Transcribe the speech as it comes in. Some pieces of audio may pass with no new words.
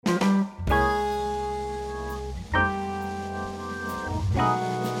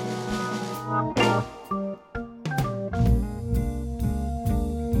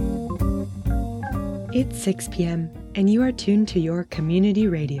It's 6 p.m., and you are tuned to your community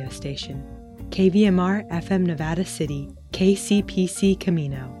radio station, KVMR FM Nevada City, KCPC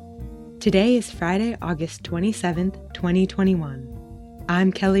Camino. Today is Friday, August 27th, 2021.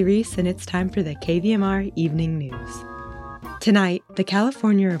 I'm Kelly Reese, and it's time for the KVMR Evening News. Tonight, the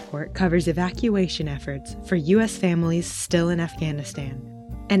California Report covers evacuation efforts for U.S. families still in Afghanistan,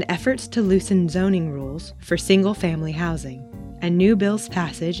 and efforts to loosen zoning rules for single-family housing, and new bills'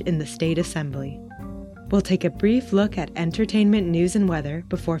 passage in the State Assembly. We'll take a brief look at entertainment news and weather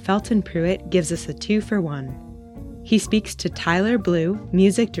before Felton Pruitt gives us a 2-for-1. He speaks to Tyler Blue,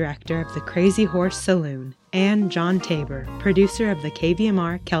 music director of the Crazy Horse Saloon, and John Tabor, producer of the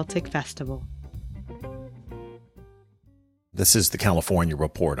KVMR Celtic Festival. This is the California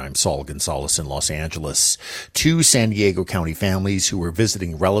Report. I'm Saul Gonzalez in Los Angeles. 2 San Diego County families who were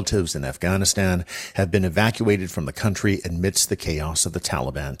visiting relatives in Afghanistan have been evacuated from the country amidst the chaos of the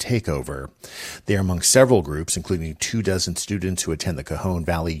Taliban takeover. They are among several groups, including 24 students who attend the Cajon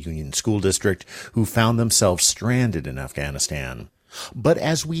Valley Union School District, who found themselves stranded in Afghanistan. But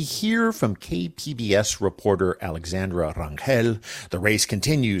as we hear from KPBS reporter Alexandra Rangel, the race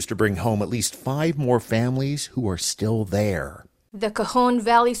continues to bring home at least 5 more families who are still there. The Cajon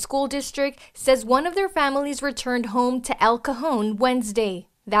Valley School District says one of their families returned home to El Cajon Wednesday.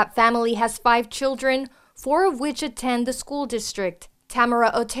 That family has 5 children, 4 of which attend the school district.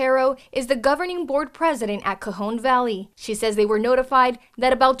 Tamara Otero is the governing board president at Cajon Valley. She says they were notified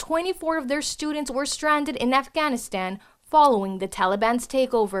that about 24 of their students were stranded in Afghanistan following the Taliban's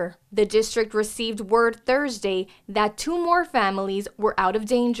takeover. The district received word Thursday that 2 more families were out of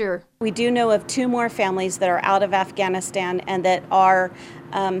danger. We do know of 2 more families that are out of Afghanistan and that are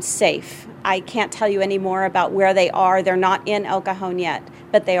safe. I can't tell you any more about where they are. They're not in El Cajon yet,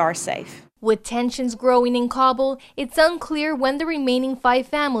 but they are safe. With tensions growing in Kabul, it's unclear when the remaining 5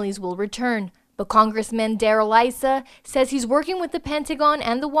 families will return. But Congressman Darrell Issa says he's working with the Pentagon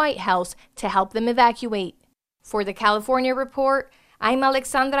and the White House to help them evacuate. For the California Report, I'm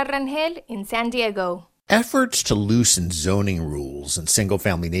Alexandra Rangel in San Diego. Efforts to loosen zoning rules in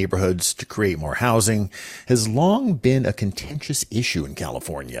single-family neighborhoods to create more housing has long been a contentious issue in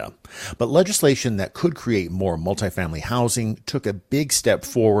California. But legislation that could create more multifamily housing took a big step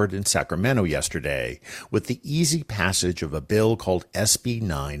forward in Sacramento yesterday with the easy passage of a bill called SB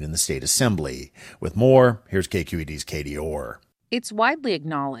 9 in the State Assembly. With more, here's KQED's Katie Orr. It's widely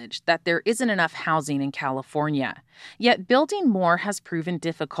acknowledged that there isn't enough housing in California, yet building more has proven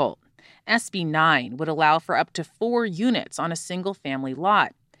difficult. SB 9 would allow for up to 4 units on a single-family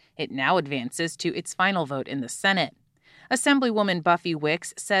lot. It now advances to its final vote in the Senate. Assemblywoman Buffy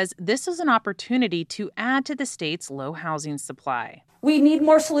Wicks says this is an opportunity to add to the state's low housing supply. We need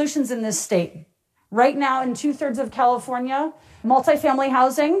more solutions in this state. Right now, in 2/3 of California, multifamily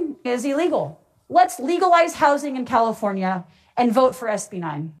housing is illegal. Let's legalize housing in California and vote for SB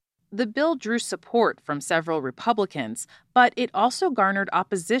 9. The bill drew support from several Republicans, but it also garnered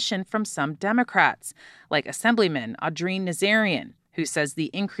opposition from some Democrats, like Assemblyman Audreen Nazarian, who says the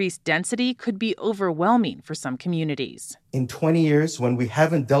increased density could be overwhelming for some communities. In 20 years, when we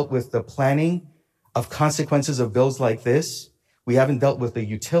haven't dealt with the planning of consequences of bills like this, we haven't dealt with the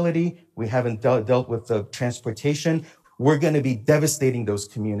utility, we haven't dealt with the transportation, we're going to be devastating those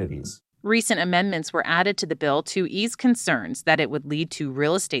communities. Recent amendments were added to the bill to ease concerns that it would lead to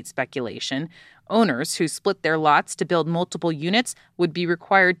real estate speculation. Owners who split their lots to build multiple units would be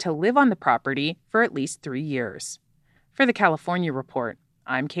required to live on the property for at least 3 years. For the California Report,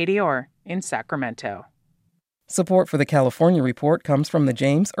 I'm Katie Orr in Sacramento. Support for the California Report comes from the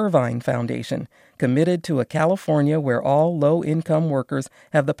James Irvine Foundation, committed to a California where all low-income workers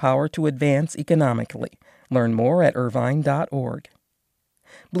have the power to advance economically. Learn more at irvine.org.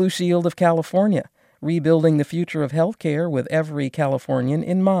 Blue Shield of California, rebuilding the future of healthcare with every Californian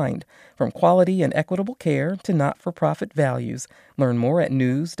in mind, from quality and equitable care to not-for-profit values. Learn more at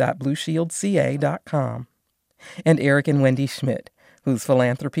news.blueshieldca.com. And Eric and Wendy Schmidt, whose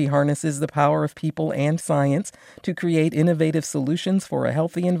philanthropy harnesses the power of people and science to create innovative solutions for a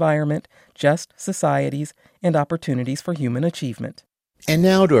healthy environment, just societies, and opportunities for human achievement. And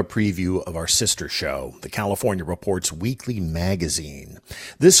now to a preview of our sister show, the California Report's weekly magazine.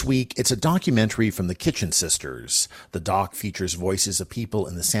 This week, it's a documentary from the Kitchen Sisters. The doc features voices of people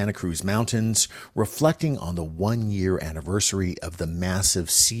in the Santa Cruz Mountains reflecting on the 1-year anniversary of the massive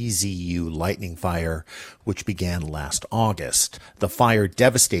CZU lightning fire, which began last August. The fire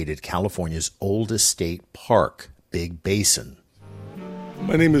devastated California's oldest state park, Big Basin.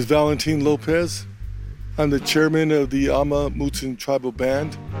 My name is Valentin Lopez. I'm the chairman of the Ama Mutsun Tribal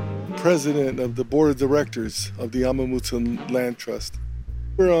Band, president of the board of directors of the Ama Mutsun Land Trust.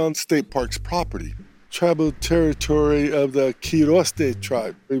 We're on State Park's property. tribal territory of the Quiroste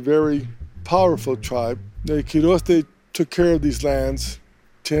tribe, a very powerful tribe. The Quiroste took care of these lands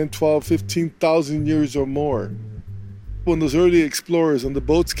 10, 12, 15,000 years or more. When those early explorers on the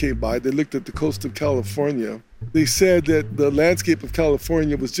boats came by, they looked at the coast of California. They said that the landscape of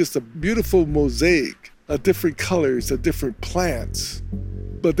California was just a beautiful mosaic of different colors, of different plants.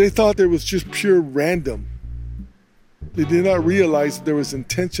 But they thought there was just pure random. They did not realize that there was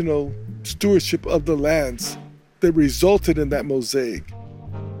intentional stewardship of the lands that resulted in that mosaic.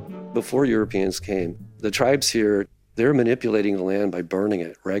 Before Europeans came, the tribes here, they're manipulating the land by burning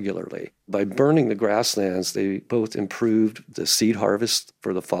it regularly. By burning the grasslands, they both improved the seed harvest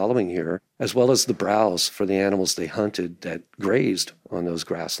for the following year, as well as the browse for the animals they hunted that grazed on those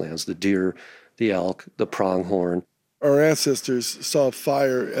grasslands, the deer, the elk, the pronghorn. Our ancestors saw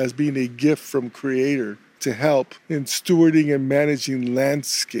fire as being a gift from Creator to help in stewarding and managing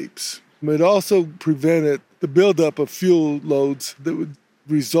landscapes. It also prevented the buildup of fuel loads that would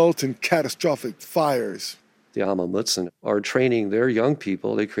result in catastrophic fires. The Amah Mutsun are training their young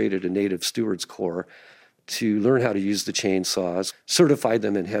people. They created a Native Stewards Corps to learn how to use the chainsaws, certified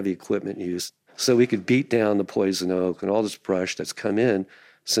them in heavy equipment use, so we could beat down the poison oak and all this brush that's come in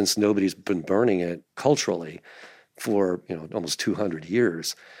since nobody's been burning it culturally for almost 200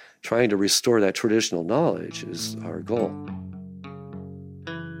 years. Trying to restore that traditional knowledge is our goal.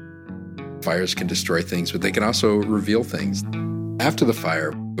 Fires can destroy things, but they can also reveal things. After the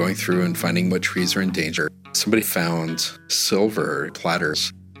fire, going through and finding what trees are in danger, somebody found silver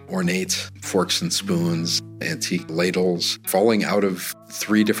platters, ornate forks and spoons, antique ladles falling out of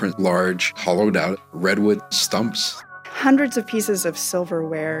 3 different large, hollowed-out redwood stumps. Hundreds of pieces of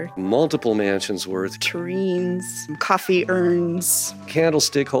silverware. Multiple mansions worth. Tureens, coffee urns.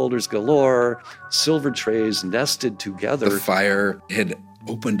 Candlestick holders galore, silver trays nested together. The fire had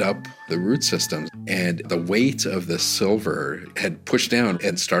opened up the root system, and the weight of the silver had pushed down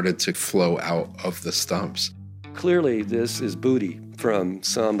and started to flow out of the stumps. Clearly, this is booty from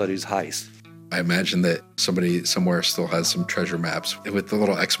somebody's heist. I imagine that somebody somewhere still has some treasure maps with the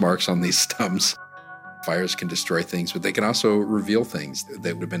little X marks on these stumps. Fires can destroy things, but they can also reveal things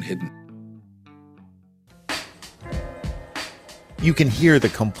that would have been hidden. You can hear the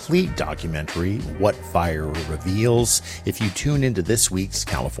complete documentary, What Fire Reveals, if you tune into this week's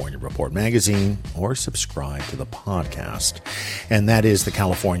California Report magazine or subscribe to the podcast. And that is the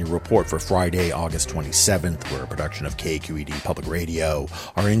California Report for Friday, August 27th. We're a production of KQED Public Radio.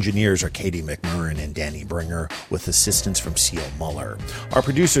 Our engineers are Katie McMurrin and Danny Bringer, with assistance from Seal Muller. Our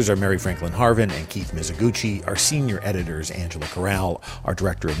producers are Mary Franklin Harvin and Keith Mizuguchi. Our senior editor is Angela Corral. Our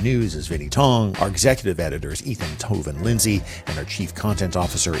director of news is Vinnie Tong. Our executive editor is Ethan Toven-Lindsay. And our Chief Content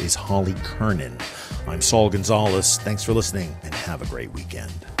Officer is Holly Kernan. I'm Saul Gonzalez. Thanks for listening and have a great weekend.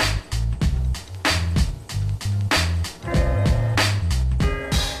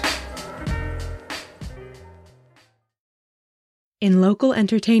 In local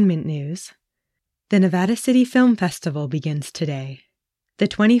entertainment news, the Nevada City Film Festival begins today. The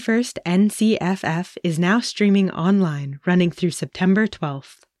 21st NCFF is now streaming online, running through September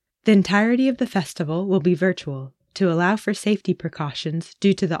 12th. The entirety of the festival will be virtual, to allow for safety precautions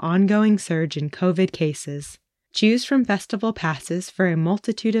due to the ongoing surge in COVID cases. Choose from festival passes for a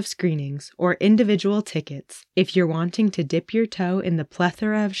multitude of screenings or individual tickets if you're wanting to dip your toe in the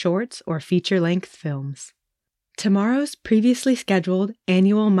plethora of shorts or feature-length films. Tomorrow's previously scheduled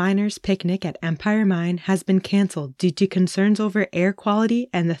annual Miners Picnic at Empire Mine has been canceled due to concerns over air quality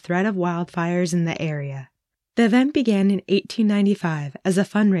and the threat of wildfires in the area. The event began in 1895 as a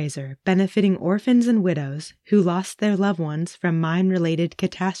fundraiser benefiting orphans and widows who lost their loved ones from mine-related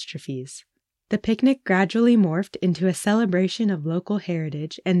catastrophes. The picnic gradually morphed into a celebration of local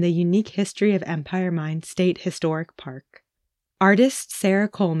heritage and the unique history of Empire Mine State Historic Park. Artist Sarah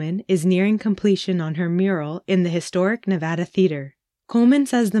Coleman is nearing completion on her mural in the historic Nevada Theater. Coleman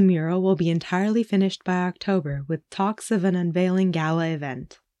says the mural will be entirely finished by October, with talks of an unveiling gala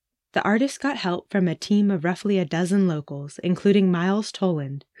event. The artist got help from a team of roughly a dozen locals, including Miles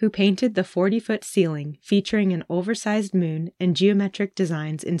Toland, who painted the 40-foot ceiling featuring an oversized moon and geometric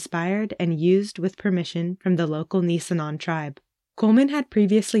designs inspired and used with permission from the local Nisenan tribe. Coleman had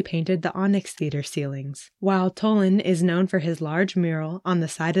previously painted the Onyx Theater ceilings, while Toland is known for his large mural on the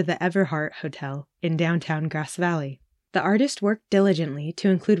side of the Everhart Hotel in downtown Grass Valley. The artist worked diligently to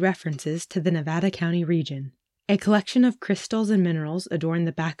include references to the Nevada County region. A collection of crystals and minerals adorn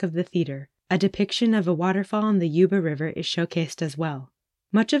the back of the theater. A depiction of a waterfall on the Yuba River is showcased as well.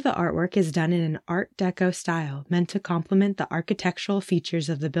 Much of the artwork is done in an Art Deco style meant to complement the architectural features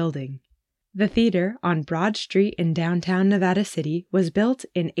of the building. The theater on Broad Street in downtown Nevada City was built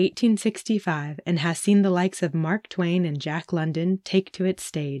in 1865 and has seen the likes of Mark Twain and Jack London take to its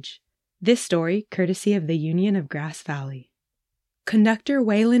stage. This story courtesy of the Union of Grass Valley. Conductor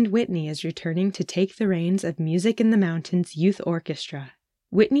Wayland Whitney is returning to take the reins of Music in the Mountains Youth Orchestra.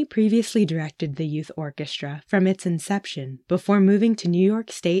 Whitney previously directed the youth orchestra from its inception before moving to New York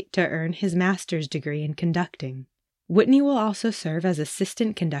State to earn his master's degree in conducting. Whitney will also serve as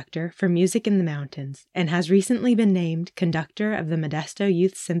assistant conductor for Music in the Mountains and has recently been named conductor of the Modesto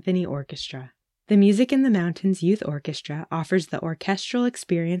Youth Symphony Orchestra. The Music in the Mountains Youth Orchestra offers the orchestral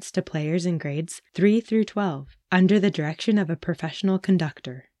experience to players in grades 3 through 12 under the direction of a professional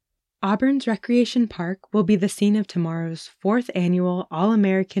conductor. Auburn's Recreation Park will be the scene of tomorrow's 4th annual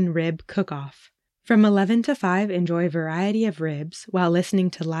All-American Rib Cook-Off. From 11 to 5, enjoy a variety of ribs while listening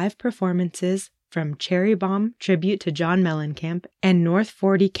to live performances from Cherry Bomb Tribute to John Mellencamp and North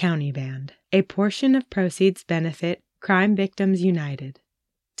 40 County Band. A portion of proceeds benefit Crime Victims United.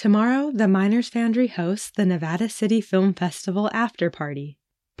 Tomorrow, the Miners Foundry hosts the Nevada City Film Festival after party.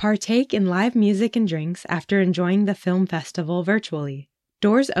 Partake in live music and drinks after enjoying the film festival virtually.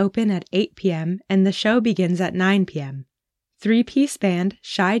 Doors open at 8 p.m. and the show begins at 9 p.m. Three-piece band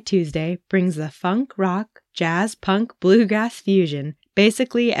Shy Tuesday brings the funk, rock, jazz, punk, bluegrass fusion,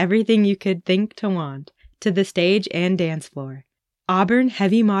 basically everything you could think to want, to the stage and dance floor. Auburn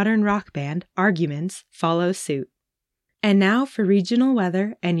heavy modern rock band Arguments follows suit. And now for regional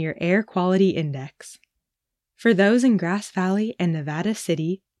weather and your air quality index. For those in Grass Valley and Nevada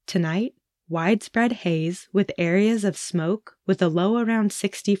City, tonight, widespread haze with areas of smoke with a low around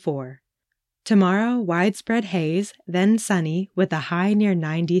 64. Tomorrow, widespread haze, then sunny with a high near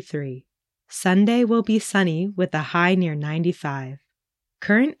 93. Sunday will be sunny with a high near 95.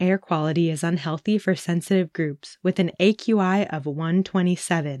 Current air quality is unhealthy for sensitive groups with an AQI of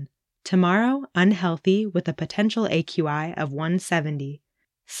 127. Tomorrow, unhealthy with a potential AQI of 170.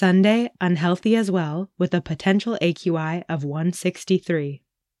 Sunday, unhealthy as well with a potential AQI of 163.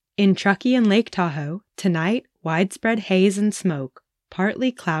 In Truckee and Lake Tahoe, tonight, widespread haze and smoke,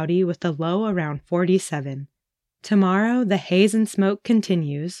 partly cloudy with a low around 47. Tomorrow, the haze and smoke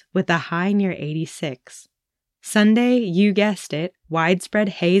continues with a high near 86. Sunday, you guessed it, widespread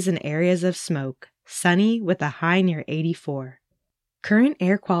haze and areas of smoke, sunny with a high near 84. Current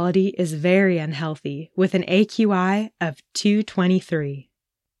air quality is very unhealthy with an AQI of 223.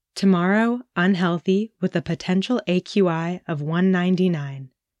 Tomorrow, unhealthy with a potential AQI of 199.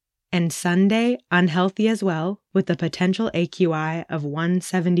 And Sunday, unhealthy as well with a potential AQI of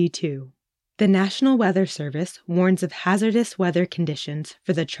 172. The National Weather Service warns of hazardous weather conditions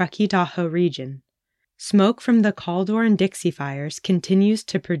for the Truckee-Tahoe region. Smoke from the Caldor and Dixie fires continues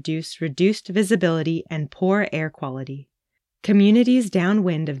to produce reduced visibility and poor air quality. Communities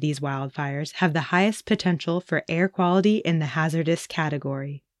downwind of these wildfires have the highest potential for air quality in the hazardous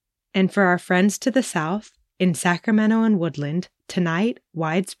category. And for our friends to the south, in Sacramento and Woodland, tonight,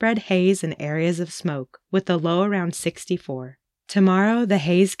 widespread haze and areas of smoke with a low around 64. Tomorrow, the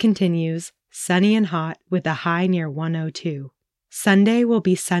haze continues, sunny and hot with a high near 102. Sunday will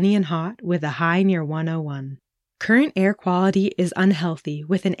be sunny and hot with a high near 101. Current air quality is unhealthy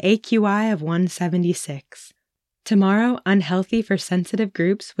with an AQI of 176. Tomorrow, unhealthy for sensitive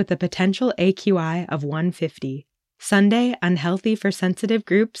groups with a potential AQI of 150. Sunday, unhealthy for sensitive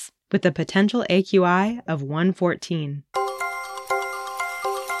groups with a potential AQI of 114.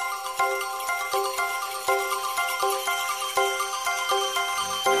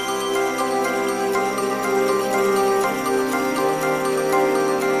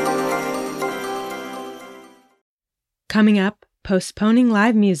 Coming up, postponing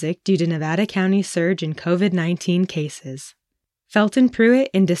live music due to Nevada County's surge in COVID-19 cases. Felton Pruitt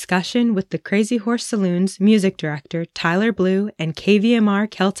in discussion with the Crazy Horse Saloon's music director Tyler Blue and KVMR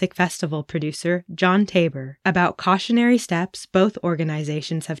Celtic Festival producer John Tabor about cautionary steps both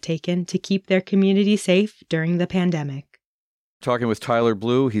organizations have taken to keep their community safe during the pandemic. Talking with Tyler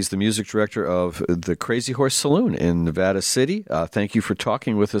Blue. He's the music director of the Crazy Horse Saloon in Nevada City. Thank you for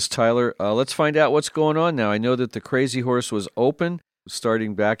talking with us, Tyler. Let's find out what's going on now. I know that the Crazy Horse was open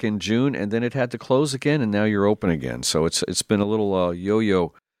starting back in June, and then it had to close again, and now you're open again. So it's been a little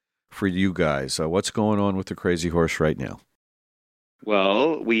yo-yo for you guys. What's going on with the Crazy Horse right now?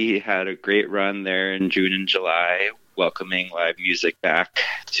 Well, we had a great run there in June and July, welcoming live music back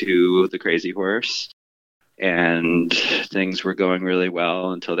to the Crazy Horse. And things were going really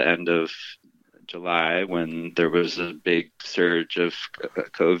well until the end of July when there was a big surge of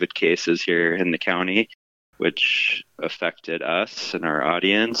COVID cases here in the county, which affected us and our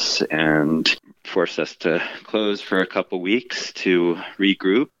audience and forced us to close for a couple weeks to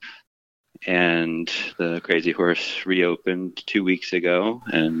regroup. and the Crazy Horse reopened 2 weeks ago,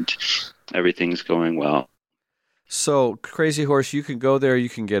 and everything's going well. So, Crazy Horse, you can go there, you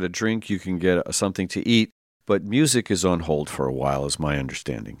can get a drink, you can get something to eat, but music is on hold for a while, is my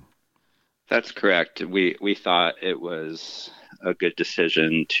understanding. That's correct. We thought it was a good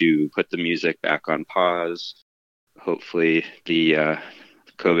decision to put the music back on pause. Hopefully the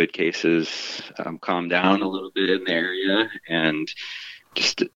COVID cases calm down a little bit in the area, and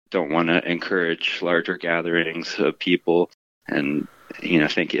just don't want to encourage larger gatherings of people, and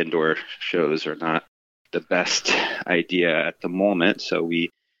think indoor shows are not the best idea at the moment. So we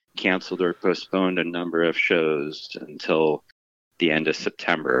canceled or postponed a number of shows until the end of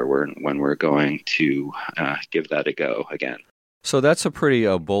September, when we're going to give that a go again. So that's a pretty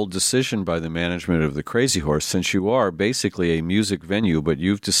bold decision by the management of the Crazy Horse, since you are basically a music venue, but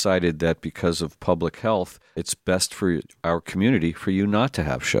you've decided that because of public health, it's best for our community for you not to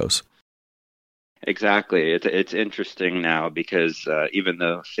have shows. Exactly. It's interesting now because even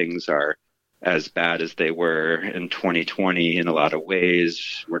though things are as bad as they were in 2020 in a lot of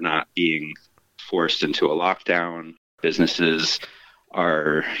ways, we're not being forced into a lockdown. Businesses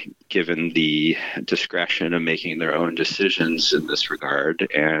are given the discretion of making their own decisions in this regard,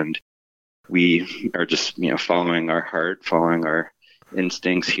 and we are just following our heart, following our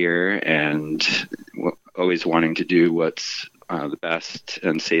instincts here, and always wanting to do what's the best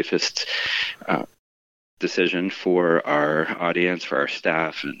and safest decision for our audience, for our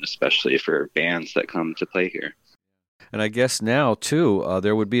staff, and especially for bands that come to play here. And I guess now too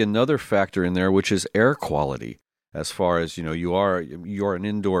there would be another factor in there, which is air quality. As far as, you are an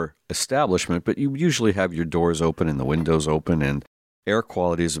indoor establishment, but you usually have your doors open and the windows open, and air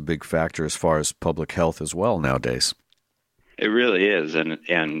quality is a big factor as far as public health as well nowadays. It really is. And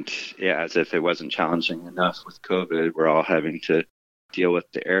yeah, as if it wasn't challenging enough with COVID, we're all having to deal with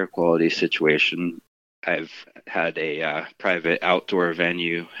the air quality situation. I've had a private outdoor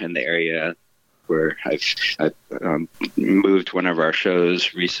venue in the area where I've moved one of our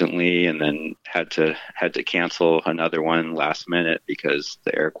shows recently, and then had to cancel another one last minute because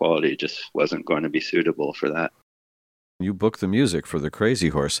the air quality just wasn't going to be suitable for that. You booked the music for the Crazy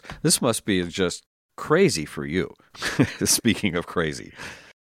Horse. This must be just crazy for you. Speaking of crazy.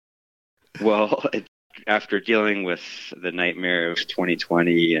 Well, after dealing with the nightmare of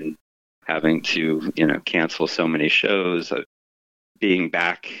 2020 and having to cancel so many shows, being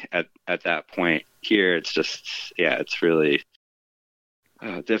back at that point here, it's just, it's really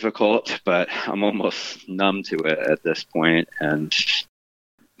difficult, but I'm almost numb to it at this point. And,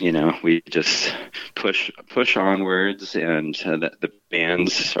 we just push onwards, and the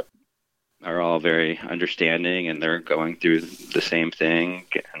bands are all very understanding, and they're going through the same thing,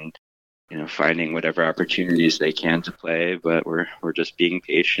 and, finding whatever opportunities they can to play, but we're just being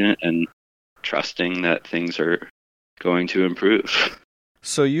patient and trusting that things are going to improve.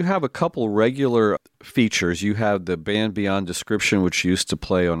 So you have a couple regular features. You have the Band Beyond Description, which used to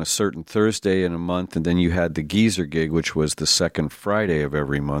play on a certain Thursday in a month, and then you had the Geezer Gig, which was the second Friday of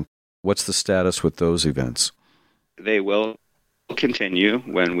every month. What's the status with those events? They will continue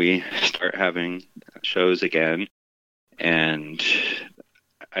when we start having shows again, and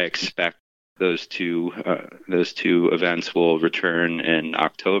I expect those two events will return in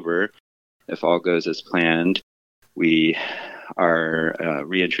October if all goes as planned. We are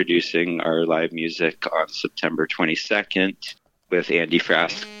reintroducing our live music on September 22nd with Andy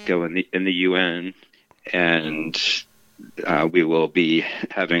Frasco in the UN, and we will be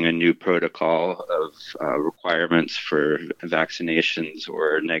having a new protocol of requirements for vaccinations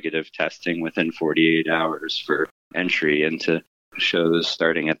or negative testing within 48 hours for entry into shows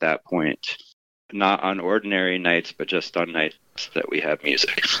starting at that point. Not on ordinary nights, but just on nights that we have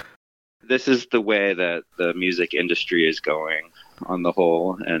music. This is the way that the music industry is going on the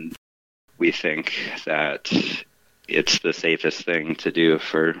whole, and we think that it's the safest thing to do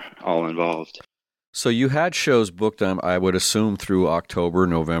for all involved. So you had shows booked, I would assume, through October,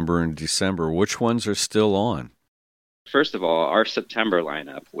 November, and December. Which ones are still on? First of all, our September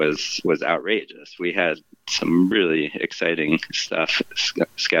lineup was outrageous. We had some really exciting stuff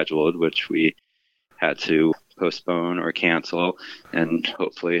scheduled, which we had to postpone or cancel, and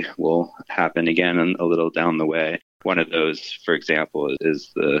hopefully will happen again a little down the way. One of those, for example,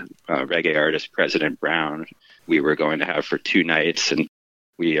 is the reggae artist President Brown. We were going to have for 2 nights, and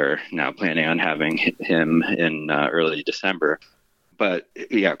we are now planning on having him in early December. But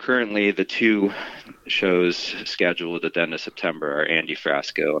yeah, currently the 2 shows scheduled at the end of September are Andy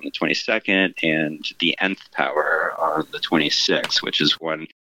Frasco on the 22nd and the Nth Power on the 26th, which is one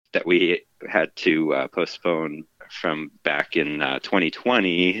that we had to postpone from back in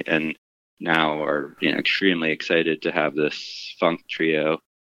 2020. And now are extremely excited to have this funk trio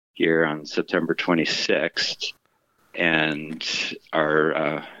here on September 26th. And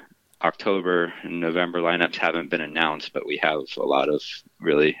our October and November lineups haven't been announced, but we have a lot of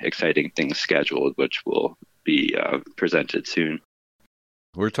really exciting things scheduled, which will be presented soon.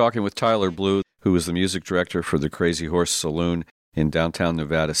 We're talking with Tyler Blue, who is the music director for the Crazy Horse Saloon in downtown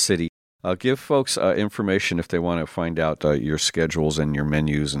Nevada City. Give folks information if they want to find out your schedules and your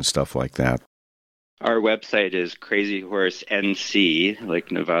menus and stuff like that. Our website is crazyhorsenc, like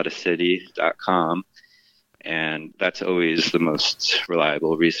nevadacity.com. And that's always the most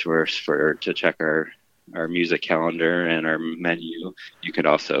reliable resource to check our music calendar and our menu. You can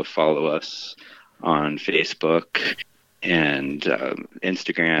also follow us on Facebook and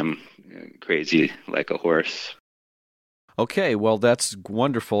Instagram, Crazy Like a Horse. Okay, well, that's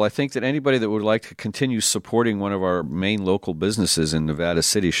wonderful. I think that anybody that would like to continue supporting one of our main local businesses in Nevada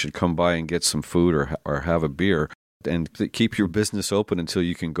City should come by and get some food or have a beer and keep your business open until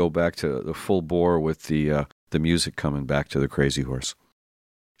you can go back to the full bore with the music coming back to the Crazy Horse.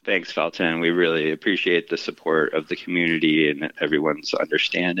 Thanks, Felton. We really appreciate the support of the community and everyone's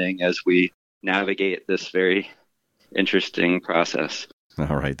understanding as we navigate this very interesting process.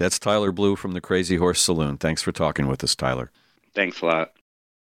 All right. That's Tyler Blue from the Crazy Horse Saloon. Thanks for talking with us, Tyler. Thanks a lot.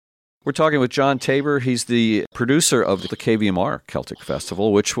 We're talking with John Tabor. He's the producer of the KVMR Celtic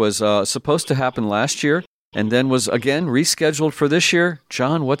Festival, which was supposed to happen last year and then was again rescheduled for this year.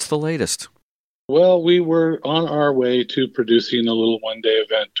 John, what's the latest? Well, we were on our way to producing a little one-day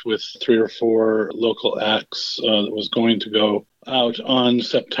event with 3 or 4 local acts that was going to go out on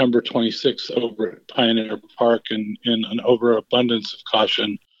September 26th over at Pioneer Park. And in an overabundance of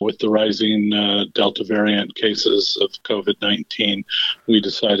caution with the rising Delta variant cases of COVID-19, we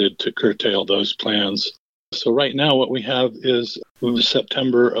decided to curtail those plans. So right now what we have is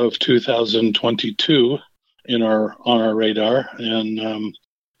September of 2022 on our radar. And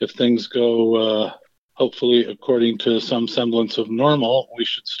if things go, hopefully, according to some semblance of normal, we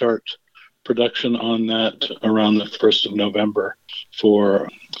should start production on that around the 1st of November for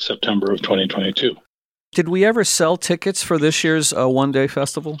September of 2022. Did we ever sell tickets for this year's one-day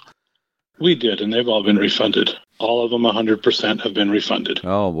festival? We did, and they've all been refunded. All of them, 100%, have been refunded.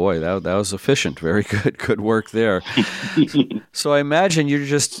 Oh, boy, that was efficient. Very good. Good work there. So I imagine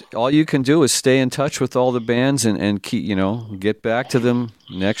all you can do is stay in touch with all the bands and keep, get back to them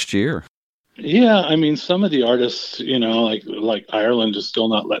next year. Yeah, I mean, some of the artists, like Ireland is still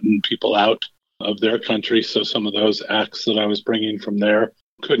not letting people out of their country. So some of those acts that I was bringing from there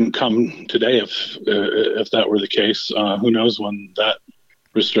couldn't come today if that were the case. Who knows when that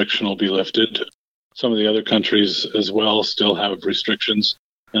restriction will be lifted. Some of the other countries as well still have restrictions,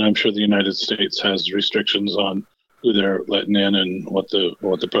 and I'm sure the United States has restrictions on who they're letting in and what the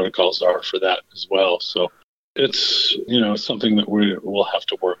protocols are for that as well. So it's something that we'll have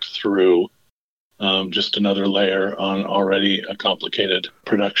to work through. Just another layer on already a complicated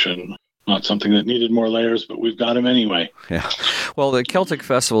production. Not something that needed more layers, but we've got them anyway. Yeah. Well, the Celtic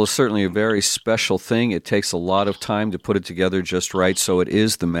Festival is certainly a very special thing. It takes a lot of time to put it together just right, so it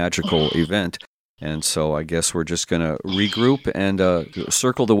is the magical event. And so I guess we're just going to regroup and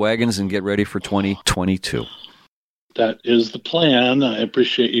circle the wagons and get ready for 2022. That is the plan. I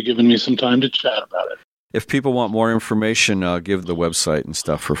appreciate you giving me some time to chat about it. If people want more information, give the website and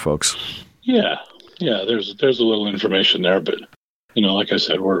stuff for folks. Yeah, there's a little information there, but like I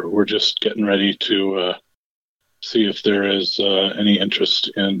said, we're just getting ready to see if there is any interest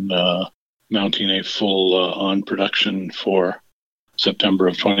in mounting a full on production for September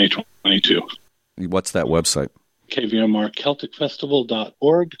of 2022. What's that website?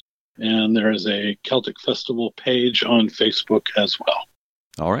 KVMRCelticFestival.org, and there is a Celtic Festival page on Facebook as well.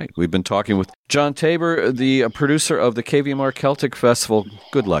 All right. We've been talking with John Tabor, the producer of the KVMR Celtic Festival.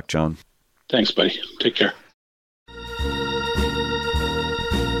 Good luck, John. Thanks, buddy. Take care.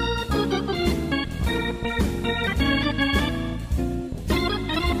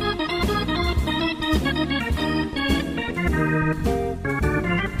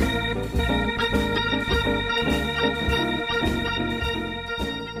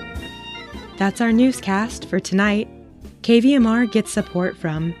 That's our newscast for tonight. KVMR gets support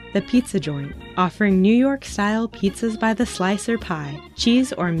from The Pizza Joint, offering New York-style pizzas by the slice or pie,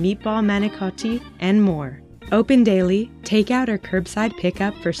 cheese or meatball manicotti, and more. Open daily, takeout or curbside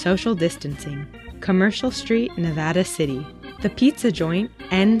pickup for social distancing. Commercial Street, Nevada City. The Pizza Joint,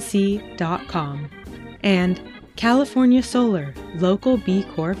 NC.com. And California Solar, local B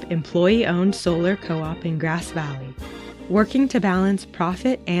Corp employee-owned solar co-op in Grass Valley, working to balance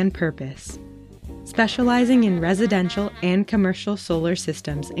profit and purpose. specializing in residential and commercial solar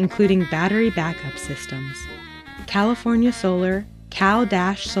systems, including battery backup systems. California Solar,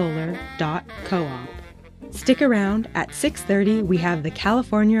 cal-solar.coop. Stick around. At 6:30, we have the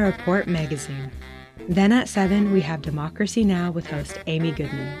California Report magazine. Then at 7, we have Democracy Now! With host Amy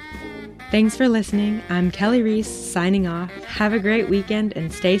Goodman. Thanks for listening. I'm Kelly Reese, signing off. Have a great weekend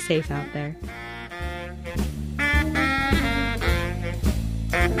and stay safe out there.